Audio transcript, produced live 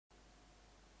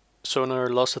So in our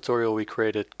last tutorial we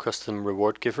created custom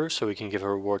reward givers so we can give a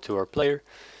reward to our player.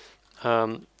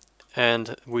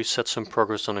 And we set some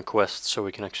progress on a quest so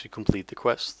we can actually complete the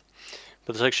quest.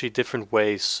 But there's actually different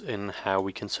ways in how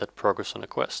we can set progress on a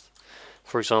quest.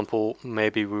 For example,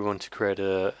 maybe we want to create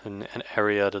an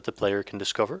area that the player can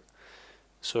discover.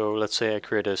 So let's say I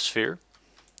create a sphere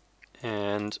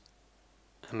and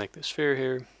I make the sphere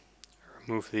here,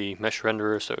 remove the mesh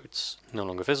renderer so it's no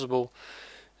longer visible,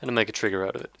 and I make a trigger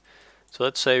out of it. So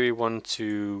let's say we want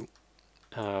to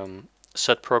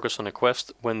set progress on a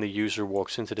quest when the user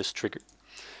walks into this trigger.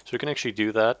 So we can actually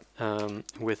do that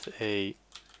with a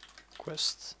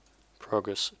quest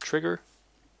progress trigger.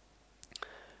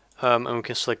 And we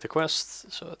can select the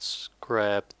quest, so let's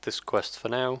grab this quest for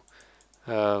now,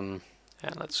 and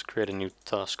let's create a new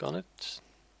task on it.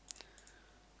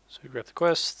 So we grab the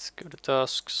quest, go to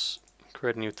tasks,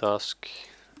 create a new task,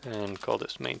 and call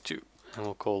this main2, and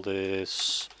we'll call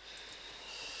this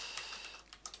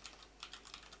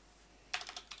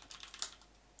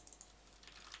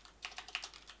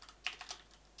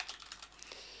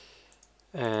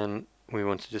and we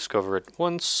want to discover it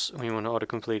once, we want to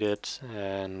autocomplete it,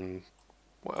 and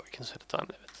well, we can set a time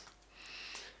limit.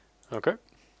 Okay.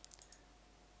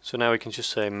 So now we can just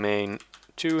say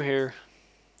main2 here,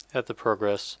 add the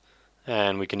progress,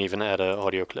 and we can even add an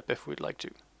audio clip if we'd like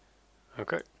to.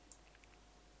 Okay.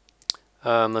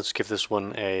 Let's give this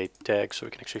one a tag so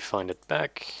we can actually find it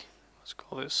back. Let's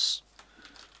call this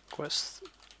quest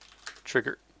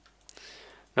trigger.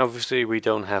 Now obviously we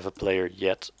don't have a player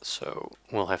yet, so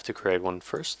we'll have to create one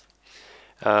first.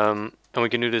 And we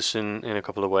can do this in a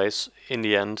couple of ways. In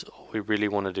the end, all we really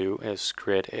want to do is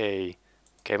create a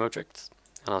game object.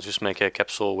 And I'll just make a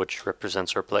capsule which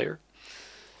represents our player.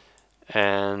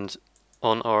 And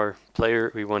on our player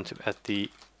we want to add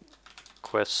the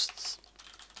quest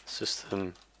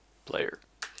system player.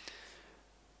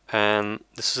 And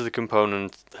this is the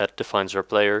component that defines our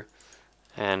player.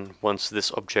 And once this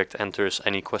object enters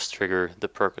any quest trigger, the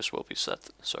progress will be set.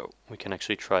 So we can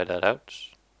actually try that out.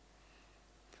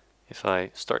 If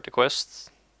I start the quest,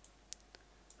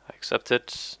 I accept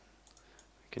it.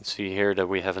 You can see here that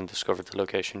we haven't discovered the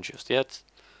location just yet.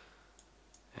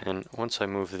 And once I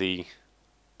move the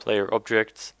player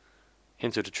object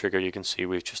into the trigger, you can see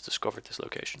we've just discovered this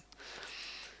location.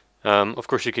 Of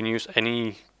course, you can use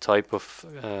any type of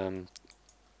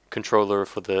controller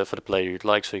for the player you'd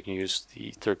like, so you can use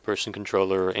the third-person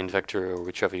controller or InVector or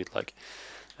whichever you'd like.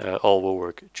 All will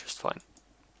work just fine.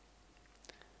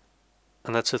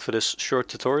 And that's it for this short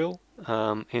tutorial.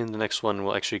 In the next one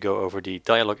we'll actually go over the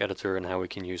dialogue editor and how we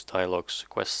can use dialogues,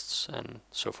 quests and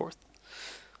so forth.